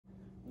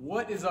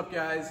What is up,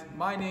 guys?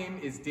 My name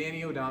is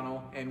Danny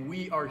O'Donnell and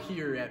we are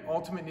here at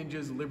Ultimate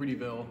Ninjas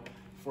Libertyville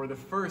for the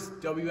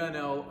first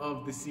WNL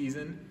of the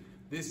season.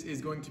 This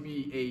is going to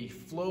be a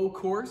flow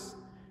course,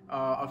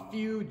 a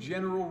few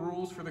general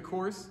rules for the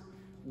course.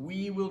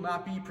 We will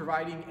not be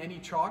providing any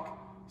chalk,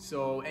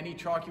 so any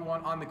chalk you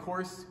want on the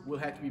course will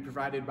have to be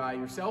provided by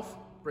yourself.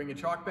 Bring a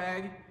chalk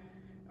bag.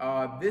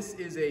 This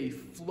is a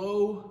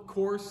flow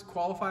course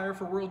qualifier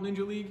for World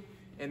Ninja League,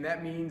 and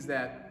that means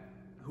that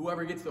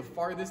whoever gets the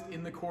farthest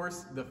in the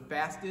course the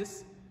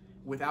fastest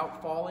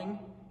without falling.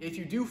 If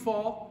you do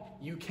fall,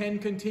 you can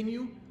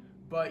continue,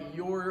 but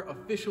your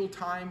official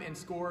time and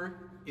score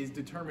is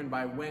determined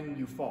by when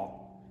you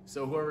fall.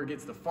 So whoever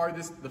gets the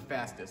farthest, the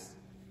fastest.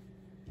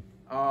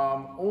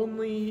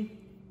 Only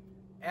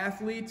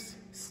athletes,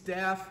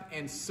 staff,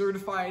 and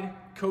certified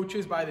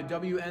coaches by the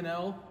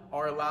WNL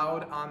are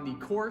allowed on the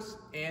course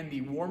and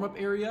the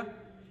warm-up area.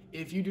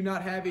 If you do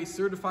not have a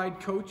certified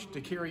coach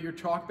to carry your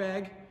chalk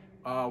bag,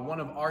 one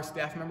of our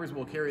staff members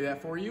will carry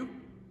that for you.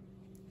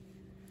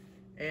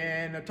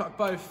 And I'll talk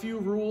about a few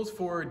rules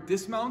for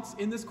dismounts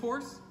in this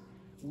course.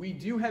 We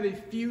do have a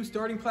few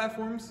starting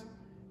platforms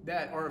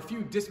that are a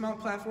few dismount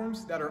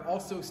platforms that are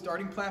also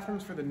starting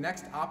platforms for the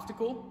next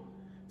obstacle.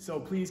 So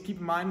please keep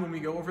in mind when we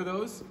go over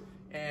those.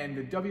 And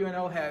the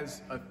WNL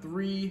has a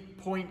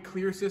 3-point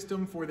clear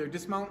system for their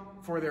dismount,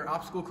 for their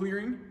obstacle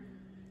clearing.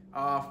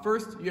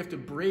 First, you have to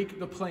break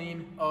the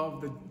plane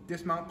of the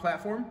dismount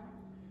platform.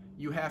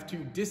 You have to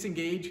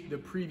disengage the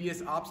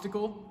previous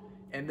obstacle,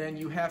 and then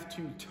you have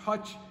to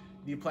touch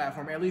the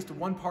platform. At least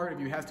one part of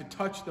you has to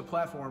touch the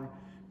platform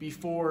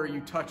before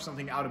you touch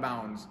something out of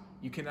bounds.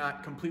 You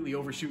cannot completely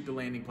overshoot the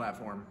landing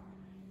platform.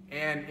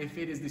 And if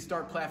it is the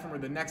start platform or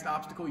the next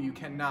obstacle, you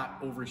cannot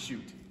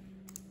overshoot.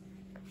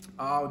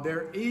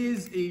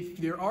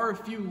 There are a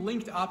few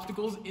linked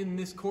obstacles in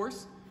this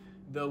course.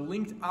 The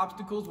linked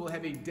obstacles will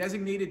have a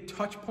designated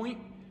touch point,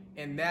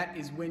 and that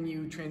is when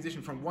you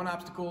transition from one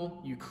obstacle,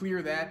 you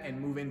clear that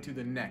and move into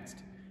the next.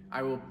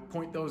 I will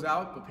point those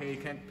out, but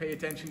pay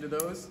attention to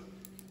those.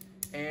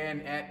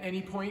 And at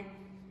any point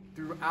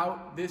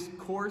throughout this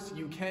course,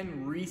 you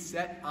can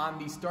reset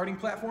on the starting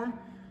platform.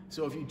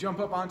 So if you jump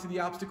up onto the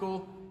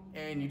obstacle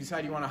and you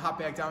decide you want to hop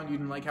back down, you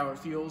didn't like how it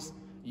feels,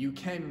 you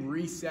can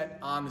reset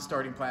on the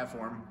starting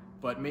platform,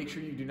 but make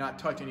sure you do not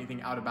touch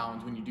anything out of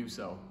bounds when you do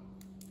so.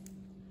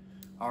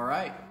 All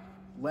right.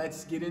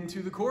 Let's get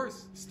into the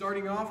course.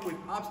 Starting off with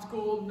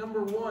obstacle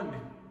number 1,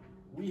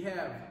 we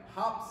have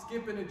hop,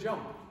 skip, and a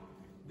jump.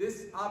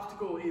 This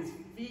obstacle is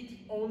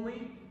feet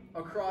only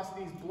across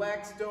these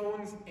black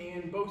stones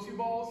and Bosu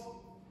balls.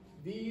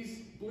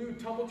 These blue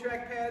tumble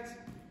track pads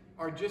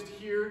are just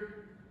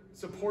here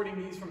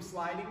supporting these from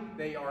sliding.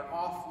 They are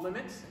off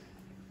limits.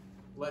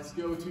 Let's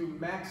go to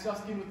Max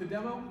Suskin with the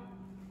demo.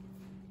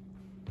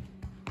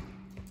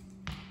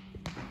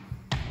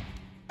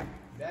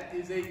 That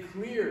is a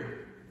clear.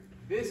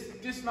 This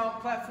dismount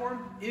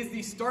platform is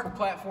the start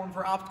platform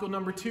for obstacle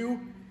number 2.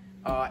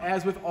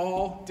 As with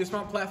all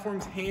dismount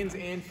platforms, hands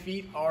and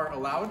feet are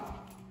allowed.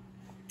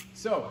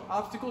 So,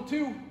 obstacle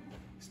 2,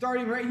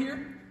 starting right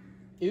here,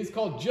 is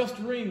called just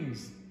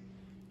rings.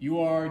 You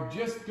are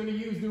just going to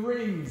use the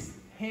rings,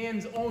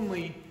 hands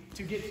only,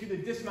 to get to the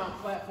dismount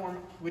platform,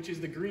 which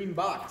is the green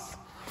box.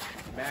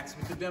 Max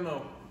with the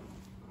demo.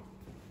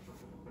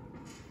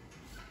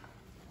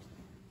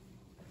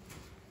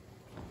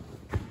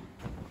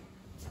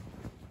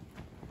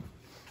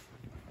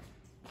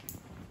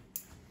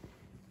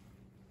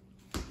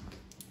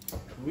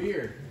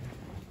 Clear.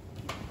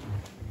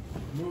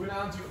 Moving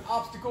on to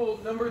obstacle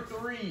number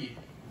 3,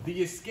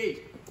 the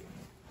escape.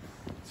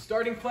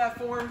 Starting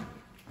platform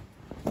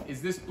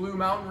is this blue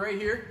mountain right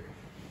here.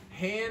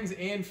 Hands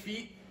and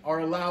feet are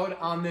allowed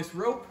on this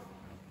rope.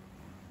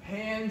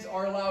 Hands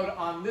are allowed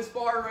on this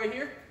bar right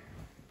here,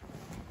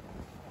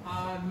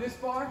 on this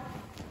bar,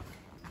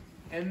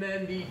 and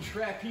then the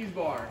trapeze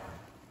bar.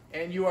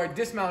 And you are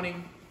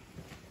dismounting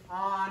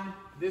on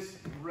this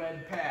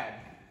red pad.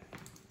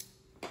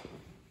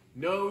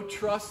 No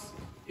truss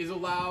is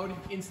allowed,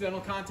 incidental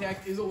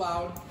contact is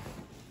allowed.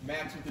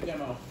 Max with the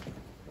demo.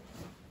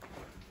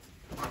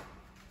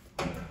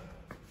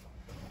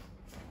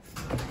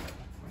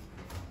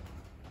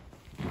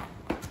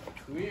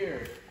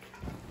 Clear.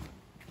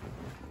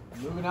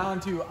 Moving on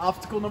to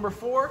obstacle number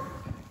 4.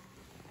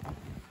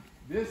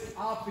 This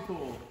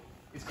obstacle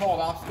is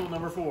called obstacle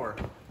number 4.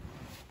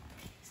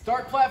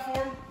 Start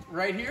platform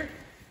right here.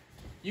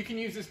 You can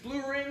use this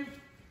blue ring,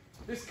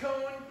 this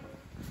cone,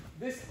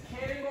 this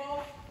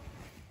cannonball,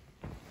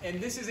 and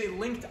this is a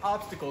linked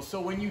obstacle.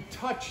 So when you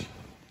touch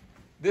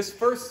this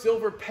first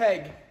silver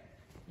peg,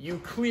 you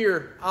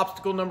clear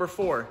obstacle number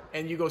 4,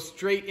 and you go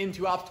straight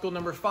into obstacle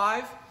number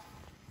 5,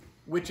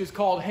 which is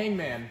called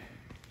hangman.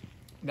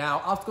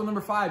 Now, obstacle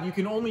number 5, you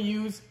can only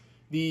use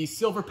the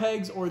silver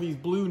pegs or these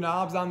blue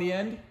knobs on the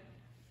end,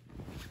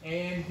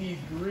 and these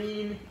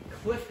green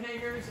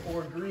cliffhangers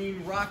or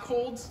green rock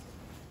holds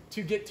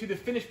to get to the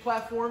finish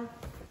platform,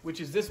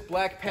 which is this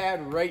black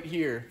pad right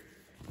here.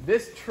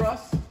 This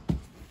truss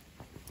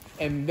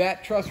and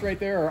that truss right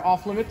there are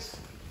off limits.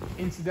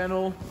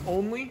 incidental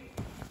only.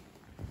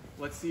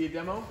 Let's see a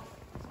demo.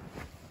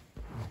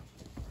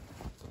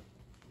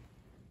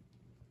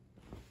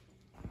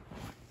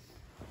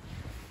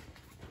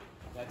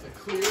 That's a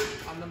clear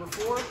on number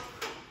 4.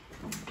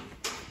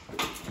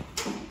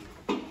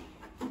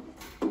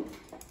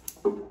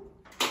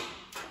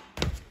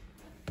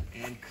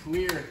 And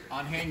clear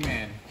on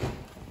Hangman.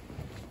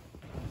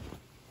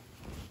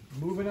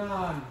 Moving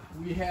on,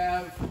 we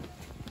have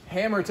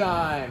hammer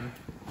time.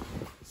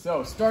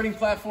 So starting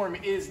platform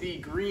is the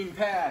green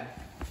pad.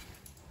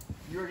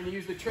 You're going to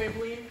use the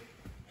trampoline.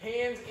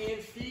 Hands and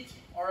feet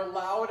are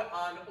allowed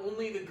on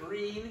only the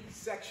green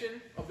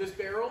section of this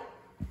barrel.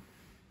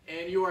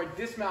 And you are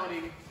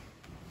dismounting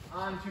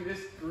onto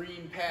this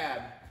green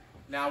pad.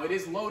 Now it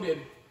is loaded,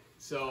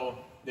 so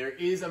there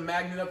is a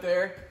magnet up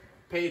there.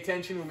 Pay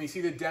attention when we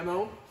see the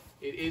demo.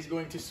 It is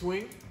going to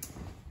swing.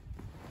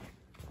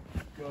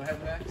 Go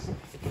ahead, Max.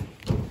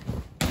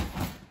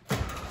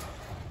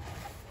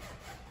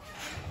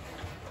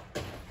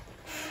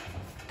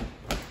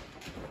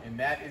 And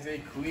that is a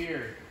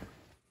clear.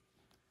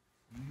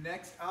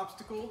 Next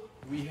obstacle,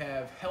 we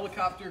have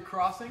helicopter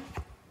crossing.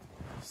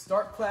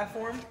 Start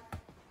platform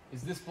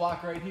is this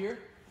block right here.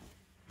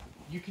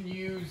 You can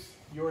use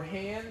your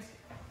hands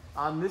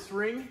on this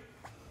ring,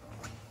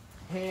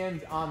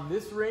 hands on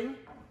this ring.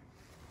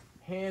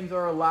 Hands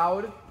are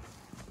allowed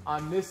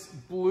on this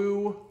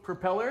blue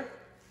propeller.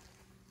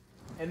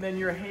 And then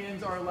your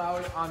hands are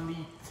allowed on the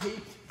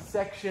taped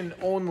section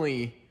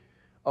only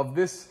of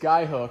this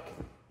sky hook.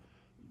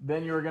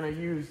 Then you're going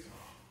to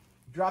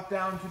drop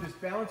down to this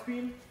balance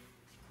beam,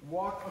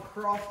 walk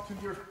across to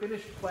your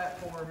finished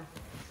platform,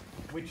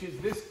 which is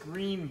this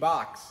green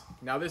box.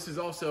 Now this is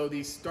also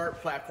the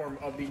start platform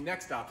of the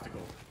next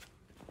obstacle.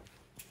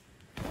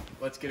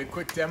 Let's get a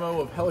quick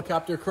demo of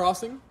helicopter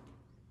crossing.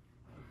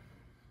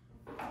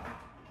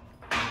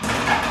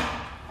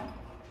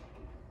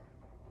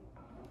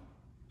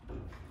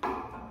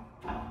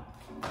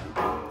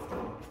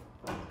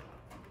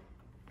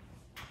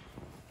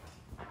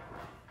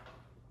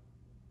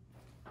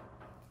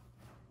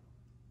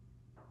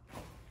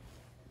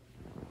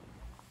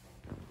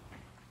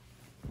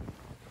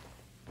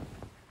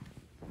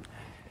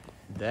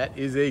 That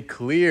is a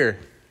clear.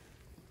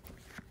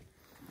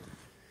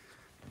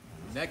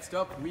 Next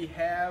up, we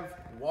have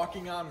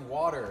walking on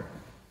water.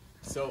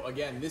 So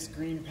again, this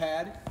green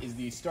pad is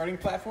the starting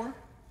platform,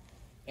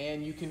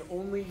 and you can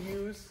only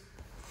use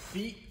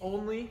feet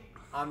only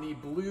on the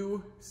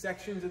blue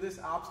sections of this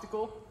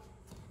obstacle.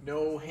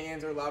 No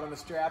hands are allowed on the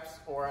straps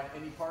or on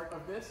any part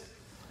of this.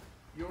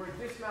 Your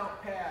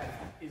dismount pad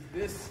is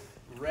this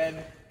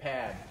red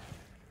pad.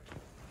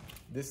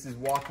 This is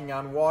walking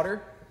on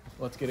water.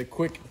 Let's get a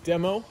quick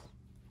demo.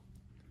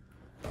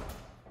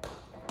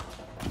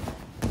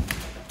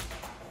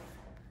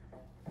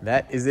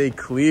 That is a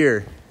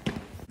clear.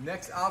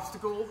 Next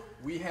obstacle,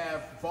 we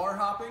have bar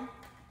hopping.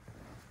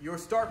 Your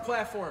start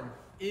platform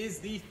is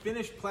the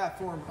finished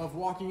platform of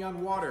walking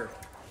on water.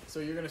 So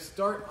you're going to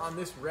start on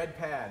this red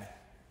pad.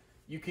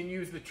 You can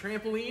use the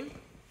trampoline,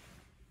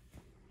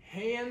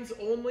 hands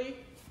only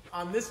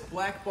on this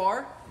black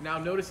bar. Now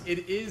notice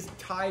it is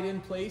tied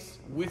in place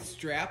with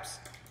straps,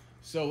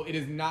 so it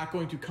is not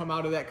going to come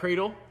out of that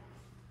cradle.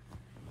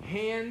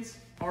 Hands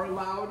are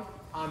allowed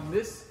on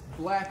this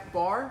black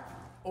bar,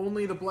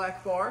 only the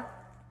black bar.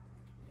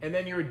 And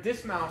then your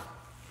dismount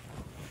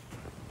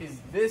is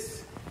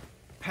this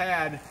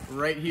pad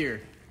right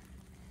here.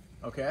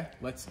 Okay,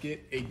 let's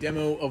get a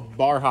demo of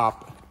bar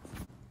hop.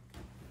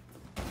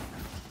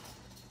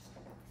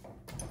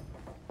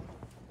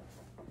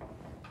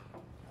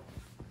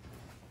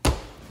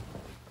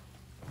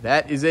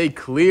 That is a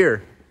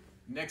clear.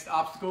 Next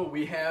obstacle,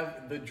 we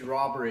have the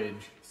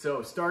drawbridge.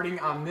 So starting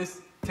on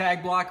this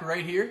tag block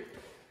right here,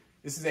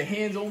 this is a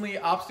hands-only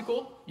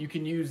obstacle. You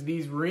can use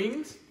these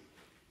rings,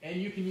 and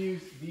you can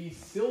use these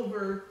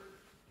silver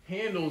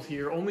handles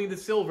here, only the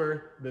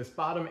silver, this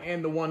bottom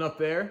and the one up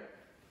there,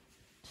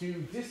 to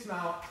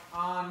dismount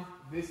on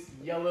this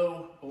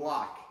yellow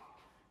block.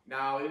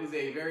 Now, it is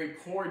a very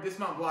poor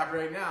dismount block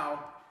right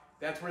now.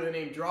 That's where the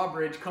name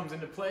drawbridge comes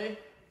into play.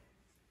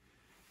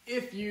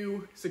 If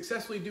you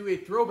successfully do a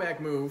throwback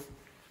move,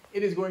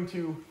 it is going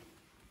to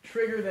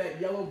trigger that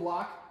yellow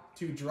block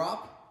to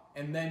drop,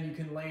 and then you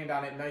can land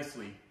on it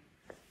nicely.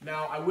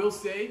 Now, I will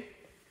say,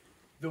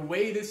 the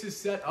way this is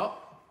set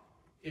up,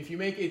 if you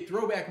make a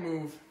throwback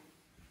move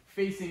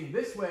facing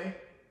this way,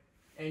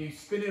 and you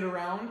spin it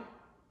around,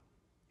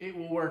 it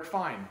will work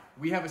fine.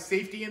 We have a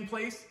safety in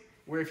place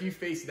where if you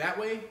face that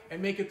way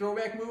and make a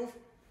throwback move,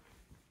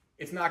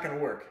 it's not gonna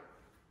work.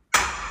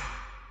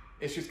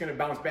 It's just gonna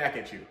bounce back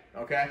at you,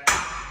 okay?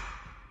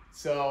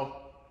 So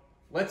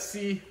let's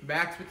see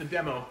Max with the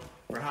demo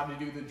for how to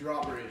do the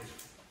drawbridge.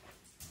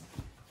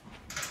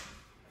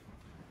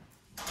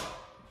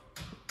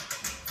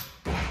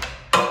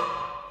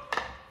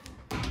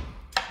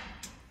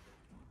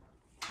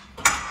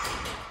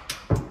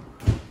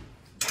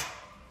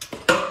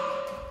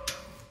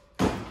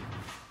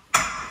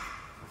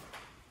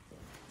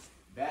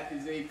 That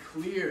is a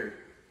clear.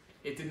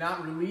 It did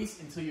not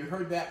release until you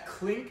heard that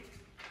clink.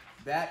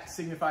 That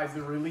signifies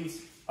the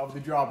release of the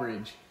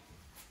drawbridge.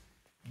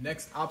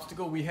 Next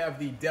obstacle, we have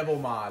the devil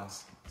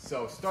mods.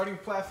 So starting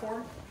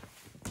platform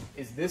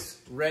is this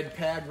red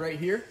pad right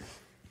here.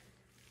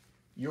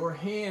 Your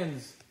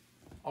hands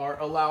are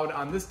allowed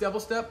on this devil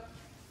step,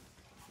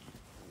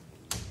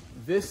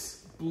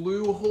 this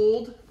blue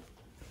hold,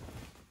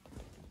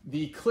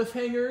 the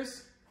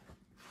cliffhangers,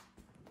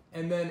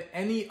 and then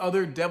any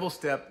other devil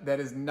step that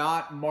is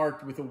not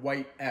marked with a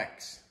white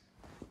X.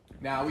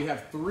 Now we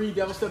have 3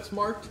 devil steps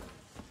marked.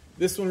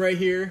 This one right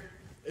here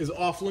is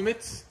off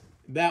limits.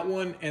 That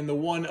one and the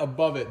one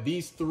above it.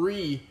 These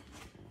 3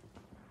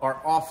 are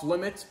off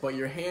limits, but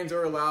your hands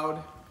are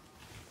allowed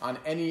on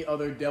any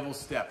other devil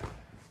step.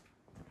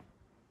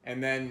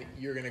 And then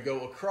you're gonna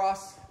go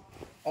across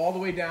all the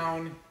way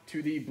down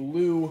to the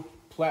blue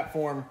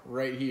platform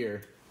right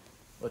here.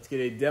 Let's get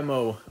a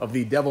demo of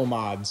the devil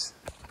mods.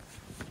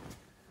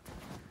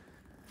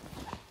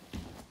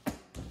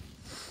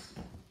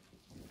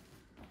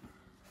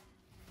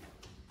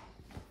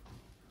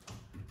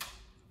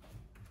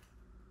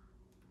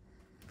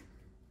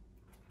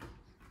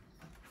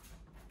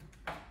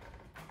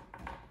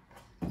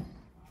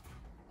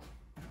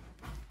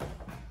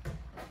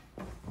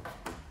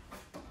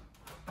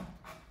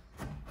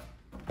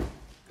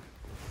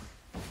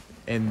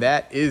 And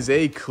that is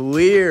a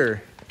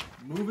clear.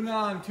 Moving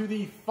on to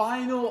the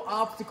final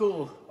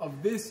obstacle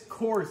of this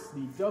course,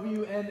 the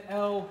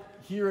WNL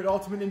here at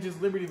Ultimate Ninjas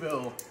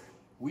Libertyville.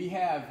 We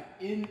have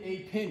in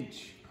a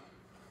pinch.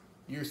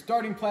 Your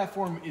starting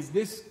platform is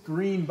this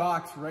green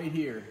box right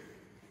here.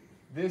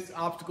 This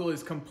obstacle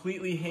is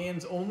completely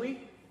hands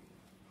only.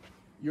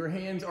 Your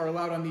hands are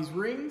allowed on these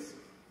rings.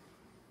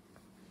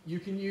 You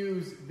can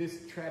use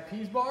this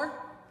trapeze bar.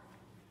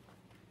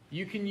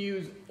 You can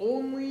use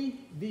only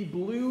the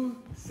blue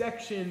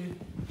section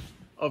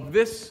of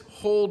this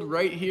hold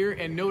right here,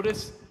 and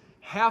notice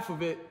half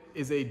of it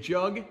is a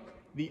jug,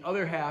 the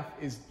other half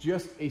is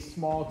just a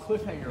small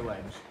cliffhanger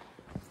ledge.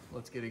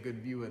 Let's get a good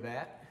view of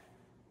that.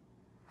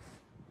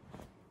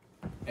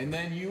 And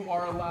then you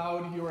are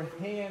allowed your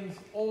hands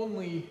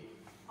only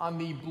on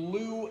the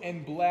blue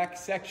and black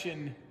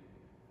section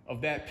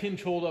of that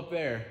pinch hold up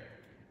there.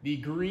 The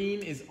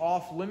green is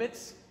off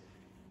limits.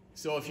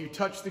 So if you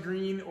touch the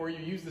green or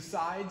you use the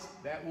sides,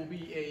 that will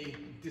be a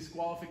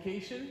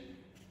disqualification.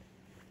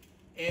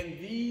 And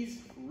these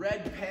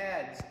red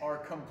pads are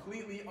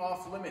completely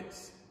off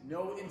limits.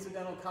 No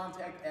incidental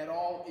contact at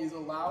all is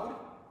allowed.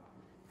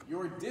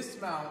 Your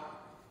dismount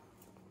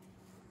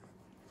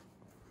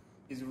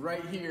is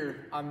right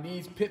here on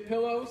these pit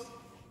pillows.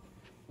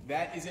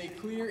 That is a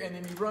clear, and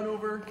then you run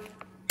over,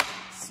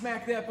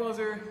 smack that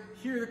buzzer,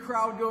 hear the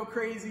crowd go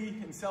crazy,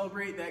 and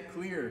celebrate that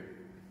clear.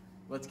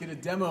 Let's get a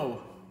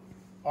demo.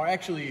 Or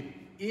actually,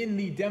 in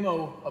the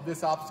demo of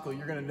this obstacle,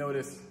 you're gonna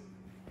notice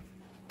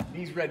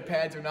these red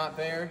pads are not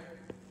there.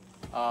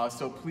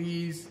 So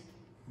please,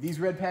 these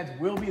red pads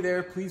will be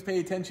there. Please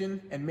pay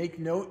attention and make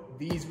note,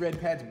 these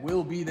red pads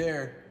will be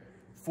there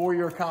for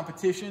your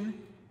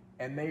competition,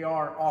 and they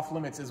are off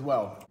limits as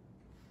well.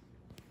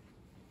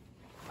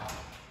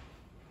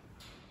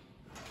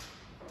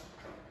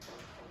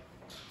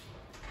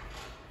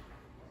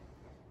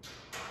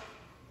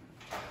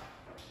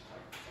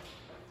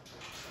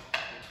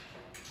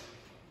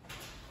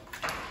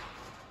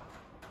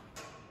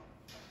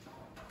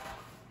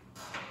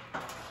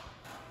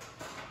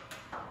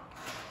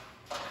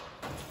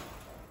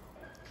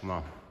 Come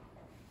on.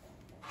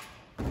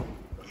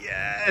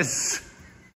 Yes!